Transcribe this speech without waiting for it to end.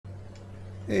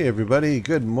Hey everybody,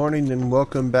 good morning and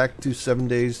welcome back to 7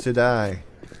 Days to Die.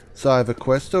 So I have a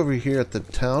quest over here at the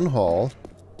Town Hall.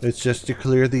 It's just to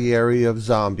clear the area of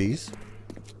zombies.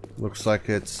 Looks like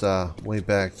it's way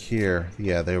back here.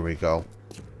 Yeah, there we go.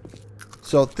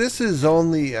 So this is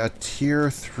only a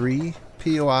tier 3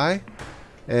 POI,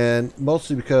 and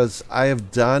mostly because I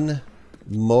have done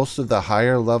most of the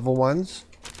higher level ones.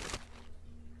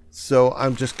 So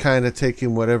I'm just kind of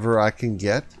taking whatever I can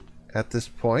get at this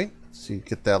point. So you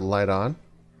get that light on.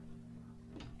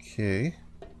 Okay.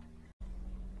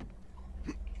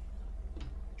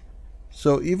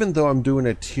 So even though I'm doing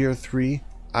a tier 3,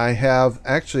 I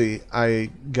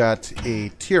got a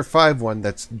tier 5 one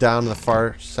that's down in the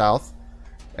far south,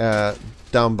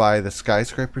 down by the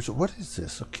skyscrapers. What is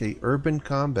this? Okay, urban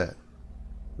combat.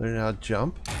 Learn how to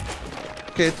jump.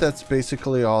 Okay, that's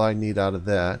basically all I need out of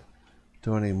that.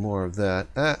 Don't need more of that.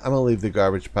 I'm gonna leave the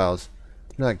garbage piles.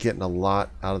 Not getting a lot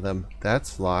out of them.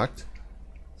 That's locked.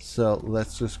 So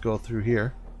let's just go through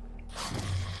here.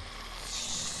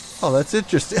 Oh, that's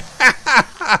interesting.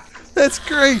 That's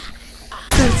great.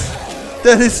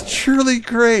 That is truly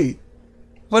great.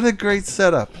 What a great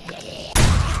setup.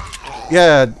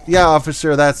 Yeah,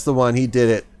 officer, that's the one. He did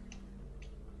it.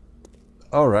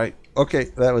 All right.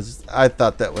 Okay, I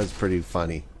thought that was pretty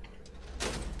funny.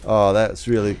 Oh, that's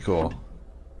really cool.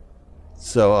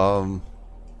 So,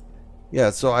 yeah,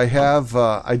 so I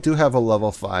do have a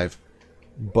level 5,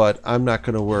 but I'm not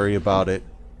going to worry about it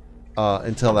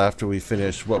until after we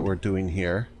finish what we're doing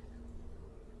here.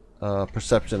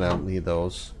 Perception, I don't need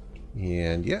those.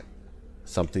 And yeah,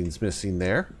 something's missing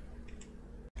there.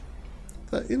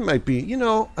 It might be,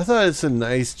 I thought it's a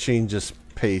nice change of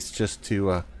pace just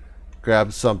to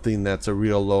grab something that's a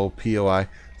real low POI.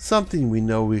 Something we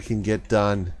know we can get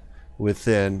done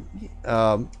within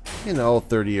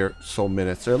 30 or so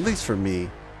minutes, or at least for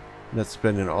me, not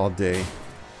spending all day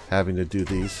having to do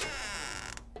these.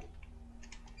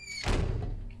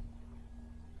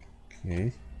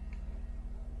 Okay,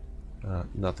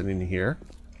 nothing in here.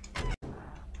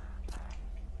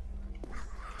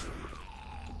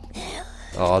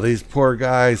 Oh, these poor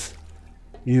guys,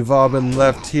 you've all been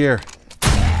left here.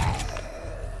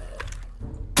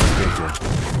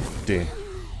 D.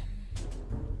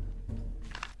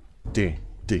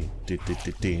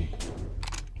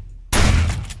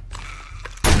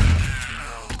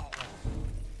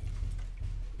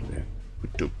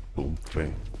 Boom,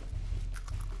 bang.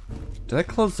 Did I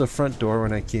close the front door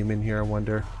when I came in here, I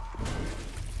wonder?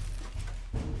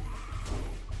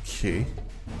 Okay.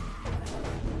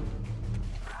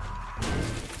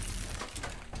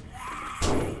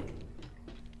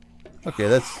 Okay,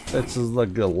 that's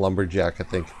like a lumberjack, I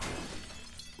think.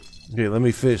 Okay, let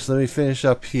me finish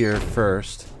up here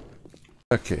first.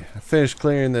 Okay, I finished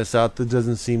clearing this out. There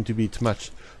doesn't seem to be too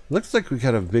much. Looks like we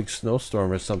got a big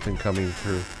snowstorm or something coming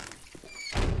through.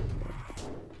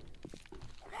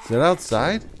 Is it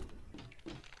outside?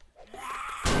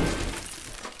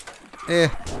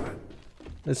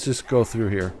 Let's just go through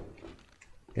here.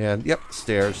 And yep,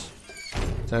 stairs.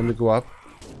 Time to go up.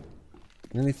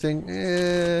 Anything?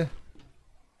 I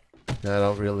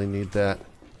don't really need that.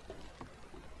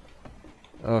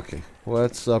 Okay,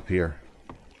 what's up here?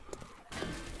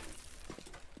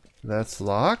 That's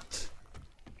locked.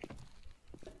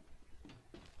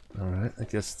 Alright, I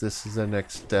guess this is the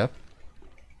next step.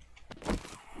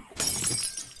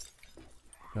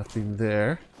 Nothing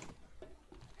there.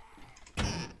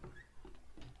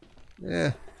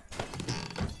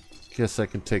 Guess I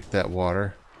can take that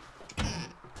water.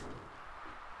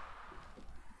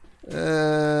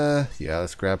 Yeah,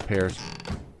 let's grab pears.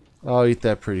 I'll eat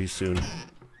that pretty soon.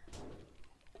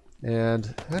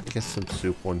 And I guess some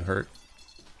soup wouldn't hurt.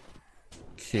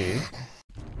 Okay.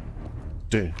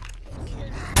 Dude.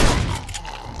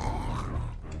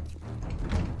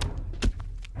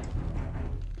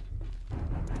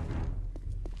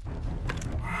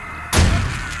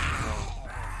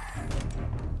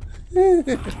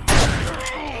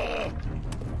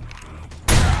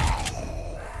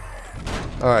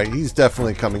 Alright, he's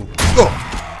definitely coming. Oh!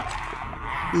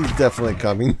 He's definitely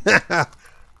coming.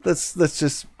 Let's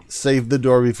just save the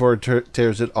door before it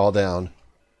tears it all down.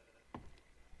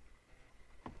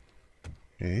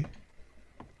 Okay.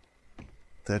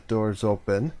 That door's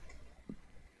open.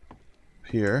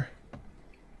 Here.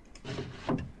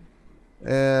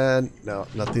 And no,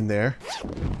 nothing there.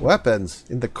 Weapons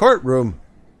in the courtroom.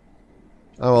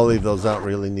 I'll leave those out,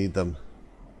 really need them.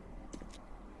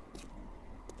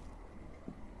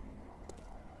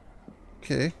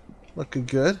 Okay, looking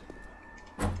good.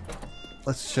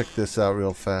 Let's check this out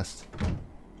real fast.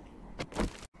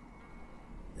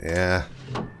 Yeah.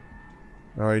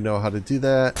 I already know how to do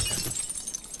that.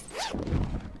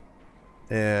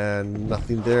 And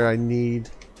nothing there I need.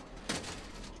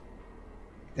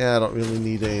 Yeah, I don't really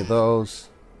need any of those.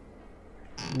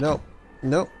 Nope.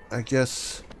 Nope. I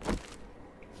guess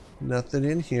nothing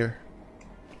in here.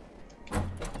 Now,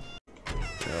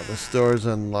 this door is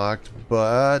unlocked,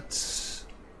 but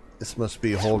this must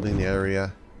be a holding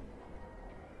area.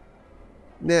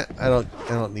 Nah, I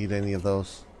don't need any of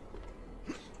those.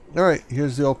 Alright,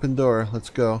 here's the open door. Let's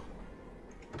go.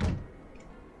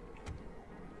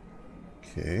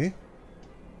 Okay.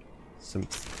 Some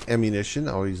ammunition.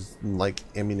 Always like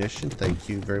ammunition. Thank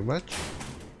you very much.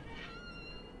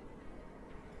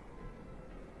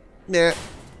 Nah.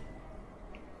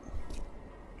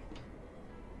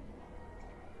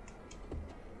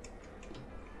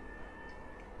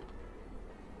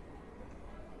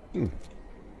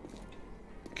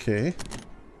 Okay.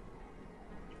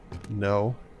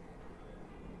 No.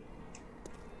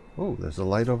 Oh, there's a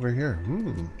light over here.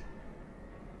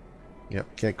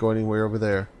 Yep, can't go anywhere over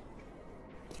there.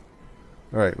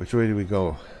 Alright, which way do we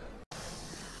go?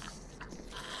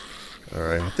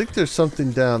 Alright, I think there's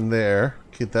something down there.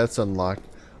 Okay, that's unlocked.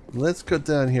 Let's go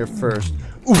down here first.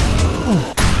 Ooh, ooh,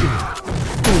 ooh.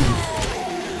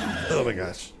 Oh my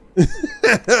gosh.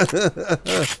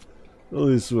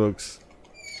 Holy smokes.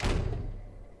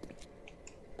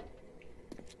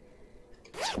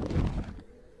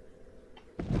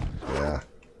 Yeah.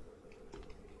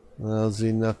 Well,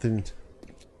 see nothing.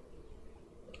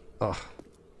 Oh.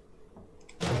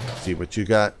 See what you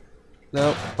got.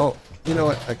 No. Oh, you know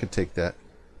what? I could take that.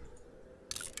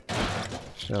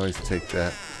 I always take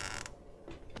that.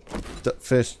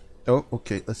 Fish. Oh,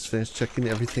 okay. Let's finish checking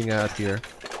everything out here.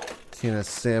 Can of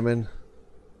salmon.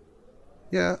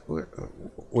 Yeah, we're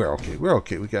okay. We're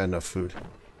okay. We got enough food.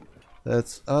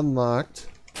 That's unlocked.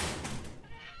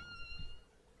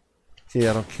 Okay,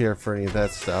 I don't care for any of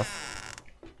that stuff.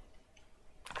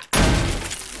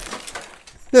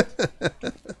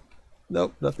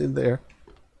 Nope, nothing there.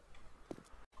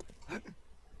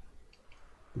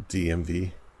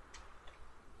 DMV.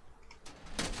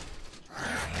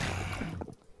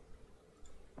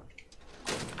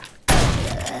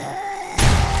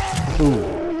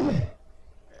 Ooh.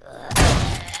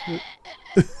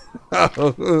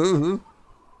 Oh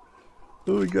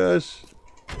my gosh.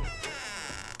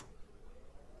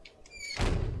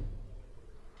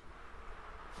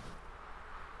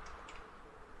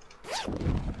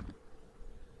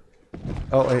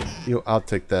 Oh wait, I'll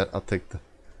take that.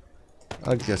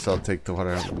 I guess I'll take the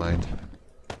water. I don't mind.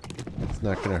 It's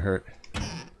not gonna hurt.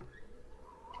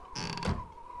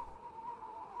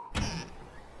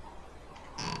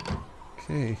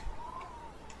 Okay.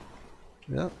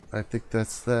 Yep, I think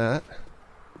that's that.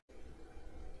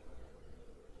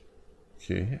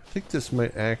 Okay, I think this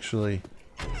might actually...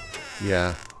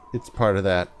 Yeah, it's part of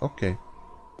that. Okay,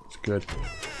 it's good.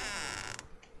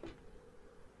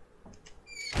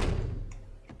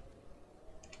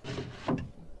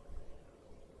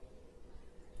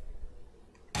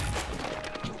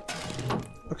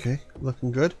 Okay,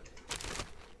 looking good.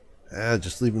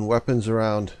 Just leaving weapons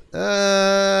around. You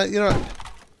know what?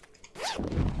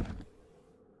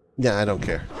 Yeah, I don't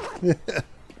care.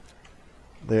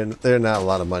 They're not a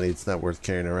lot of money. It's not worth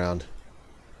carrying around.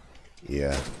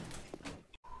 Yeah.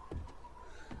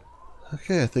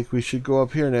 Okay, I think we should go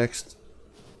up here next.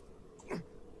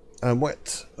 I'm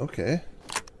wet. Okay.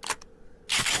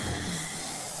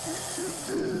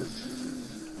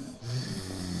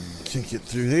 Can't get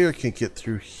through there. Can't get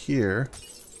through here.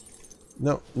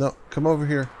 No, no. Come over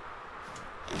here.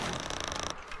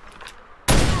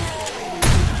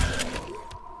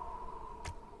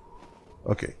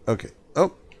 Okay, okay.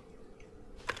 Oh.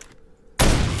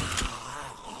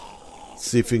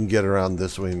 See if we can get around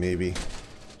this way, maybe.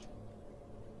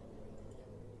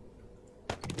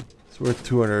 It's worth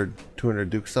 200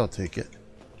 dukes. I'll take it.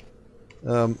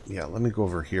 Yeah, let me go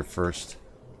over here first.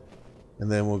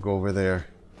 And then we'll go over there.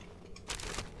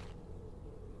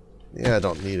 Yeah, I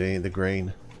don't need any of the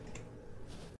grain.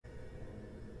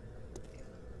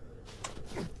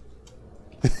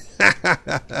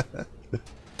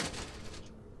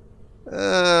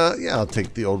 Yeah, I'll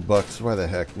take the old bucks. Why the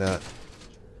heck not?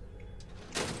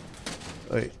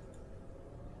 Wait.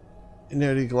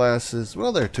 Infinity glasses.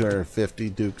 Well, they're 250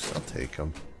 dukes. I'll take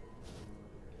them.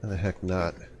 Why the heck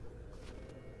not?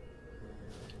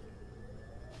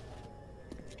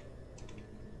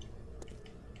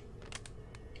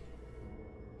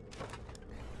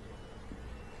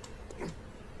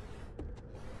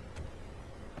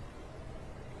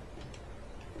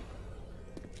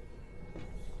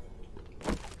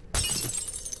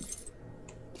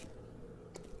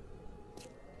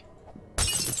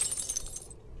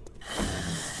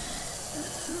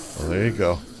 there you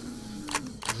go.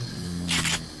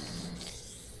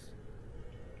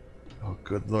 Oh,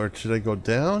 good Lord. Should I go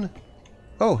down?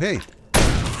 Oh, hey.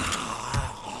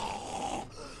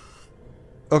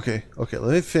 Okay, okay.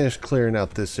 Let me finish clearing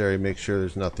out this area. Make sure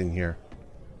there's nothing here.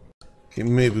 Okay,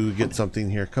 maybe we get something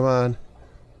here. Come on.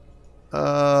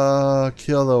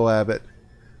 Kill the rabbit.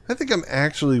 I think I'm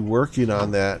actually working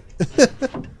on that.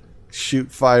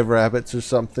 Shoot 5 rabbits or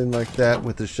something like that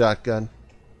with a shotgun.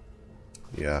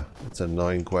 Yeah, it's an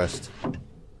annoying quest.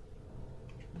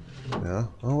 Yeah,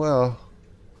 oh well.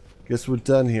 Guess we're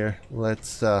done here.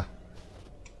 Let's go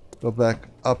back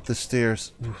up the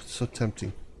stairs. Ooh, it's so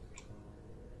tempting.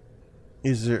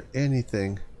 Is there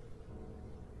anything?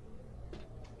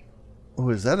 Oh,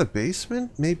 is that a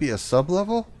basement? Maybe a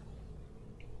sub-level?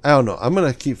 I don't know. I'm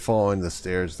going to keep following the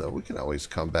stairs, though. We can always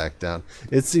come back down.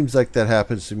 It seems like that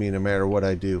happens to me no matter what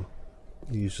I do.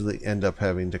 I usually end up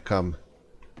having to come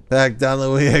back down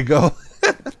the way I go.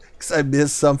 Because I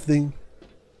missed something.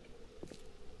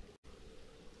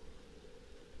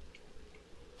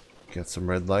 Got some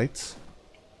red lights.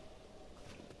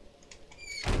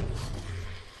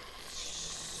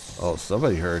 Oh,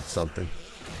 somebody heard something.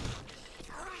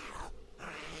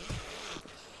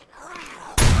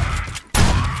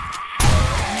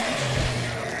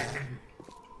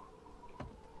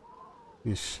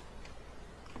 Yeesh.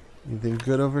 Anything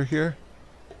good over here?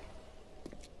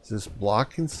 Is this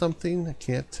blocking something? I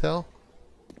can't tell.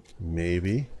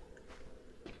 Maybe.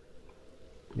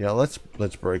 Yeah, let's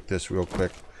break this real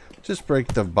quick. Just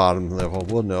break the bottom level.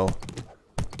 We'll know.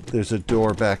 There's a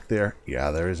door back there.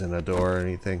 Yeah, there isn't a door or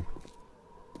anything.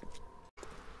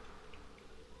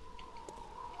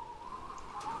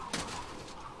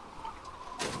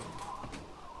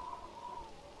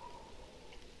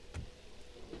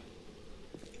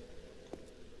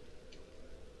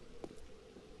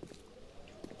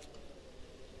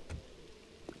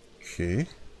 Okay.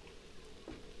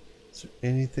 Is there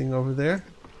anything over there?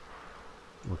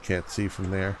 We can't see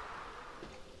from there.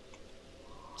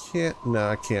 No,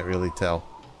 I can't really tell.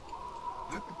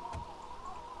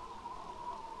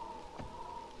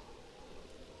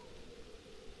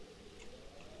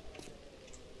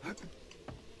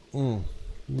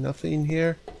 Nothing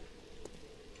here.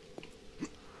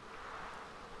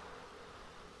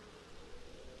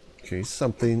 Okay,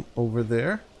 something over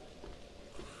there.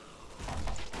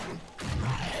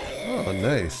 Oh,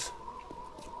 nice.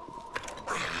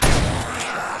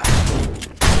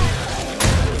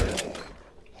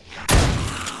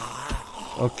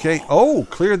 Okay. Oh,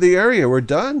 clear the area. We're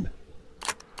done.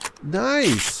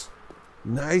 Nice.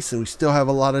 Nice. And we still have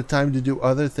a lot of time to do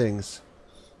other things.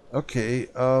 Okay.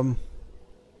 All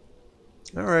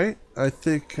right. I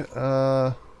think,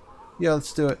 yeah,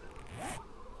 let's do it.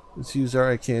 Let's use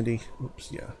our eye candy.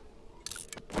 Oops, yeah.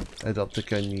 I don't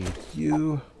think I need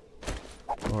you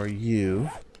or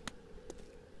you.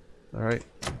 All right.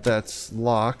 That's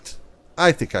locked.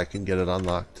 I think I can get it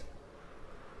unlocked.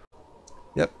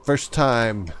 Yep, first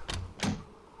time.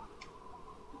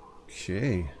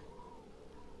 Okay.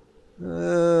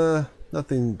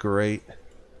 Nothing great.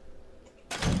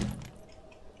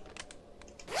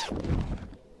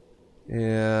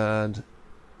 And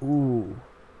ooh,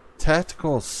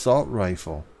 tactical assault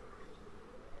rifle.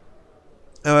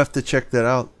 I'll have to check that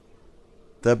out.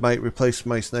 That might replace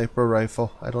my sniper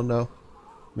rifle. I don't know.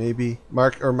 Maybe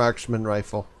marksman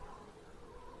rifle.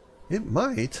 It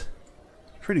might.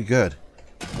 Pretty good.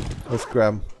 Let's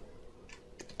grab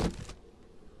them.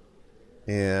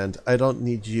 And I don't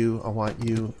need you. I want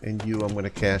you and you. I'm going to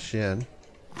cash in.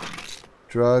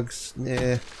 Drugs.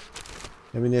 Nah.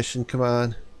 Ammunition. Come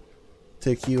on.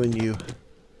 Take you and you.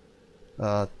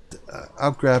 I'll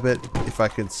grab it if I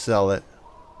can sell it.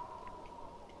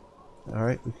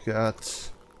 Alright. We've got...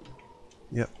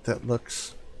 Yep. That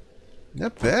looks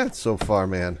not bad so far,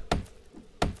 man.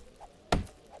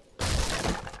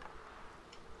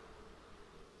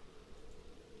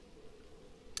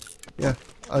 Yeah,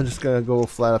 I'm just gonna go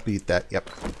flat up eat that. Yep.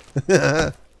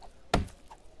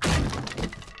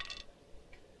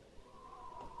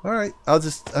 All right, I'm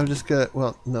just gonna.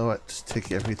 Well, no, what? Just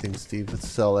take everything, Steve. Let's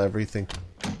sell everything.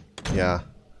 Yeah.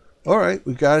 All right,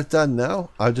 we got it done now.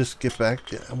 I'll just get back.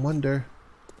 I wonder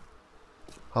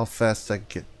how fast I can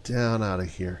get down out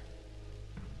of here.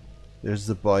 There's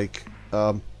the bike.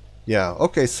 Yeah.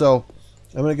 Okay, so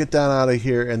I'm gonna get down out of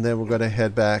here, and then we're gonna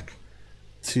head back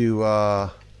to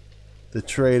the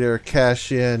trader,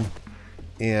 cash in,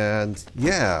 and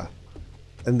yeah,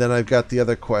 and then I've got the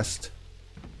other quest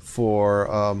for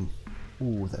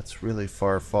ooh, that's really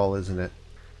far fall, isn't it?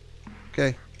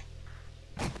 Okay.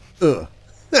 Ugh.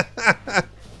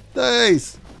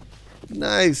 Nice.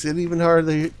 Nice. It even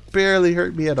barely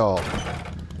hurt me at all.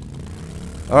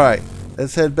 Alright,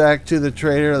 let's head back to the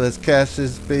trader. Let's cash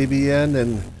this baby in,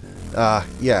 and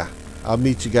yeah, I'll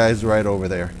meet you guys right over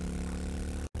there.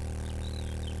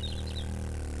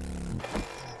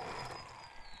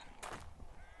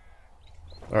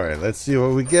 Alright, let's see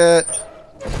what we get.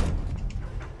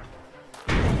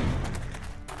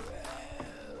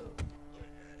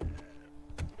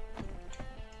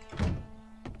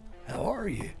 How are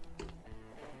you?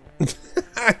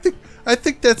 I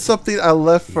think that's something I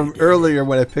left from earlier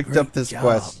when I picked up this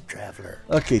quest. Traveler.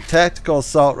 Okay, tactical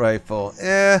assault rifle.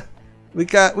 We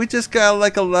just got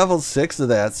like a level 6 of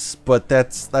that, but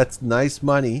that's nice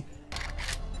money.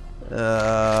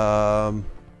 Yeah,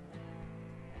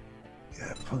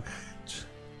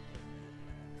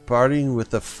 partying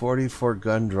with a 44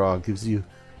 gun draw gives you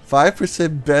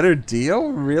 5% better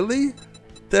deal? Really?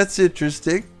 That's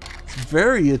interesting. It's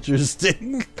very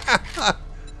interesting.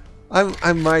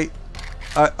 I might.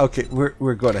 Okay,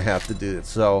 we're going to have to do it.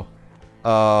 So, wait,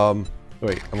 I'm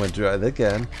going to try that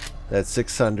again. That's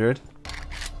 600.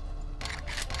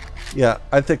 Yeah,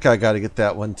 I think I got to get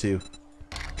that one too.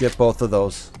 Get both of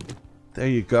those. There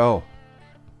you go.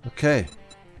 Okay.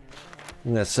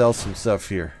 I'm going to sell some stuff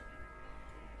here.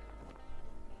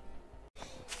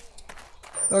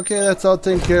 Okay, that's all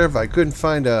taken care of. I couldn't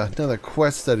find another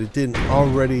quest that it didn't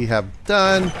already have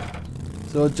done.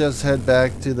 So we'll just head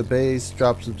back to the base,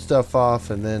 drop some stuff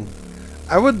off, and then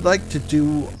I would like to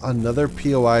do another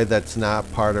POI that's not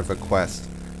part of a quest.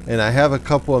 And I have a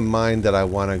couple in mind that I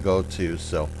want to go to,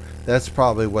 so that's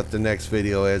probably what the next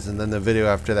video is. And then the video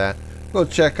after that, go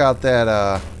check out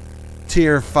that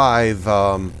tier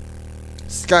 5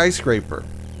 skyscraper.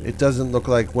 It doesn't look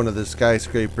like one of the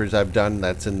skyscrapers I've done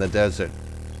that's in the desert.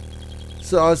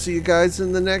 So I'll see you guys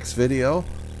in the next video.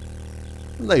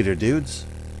 Later, dudes.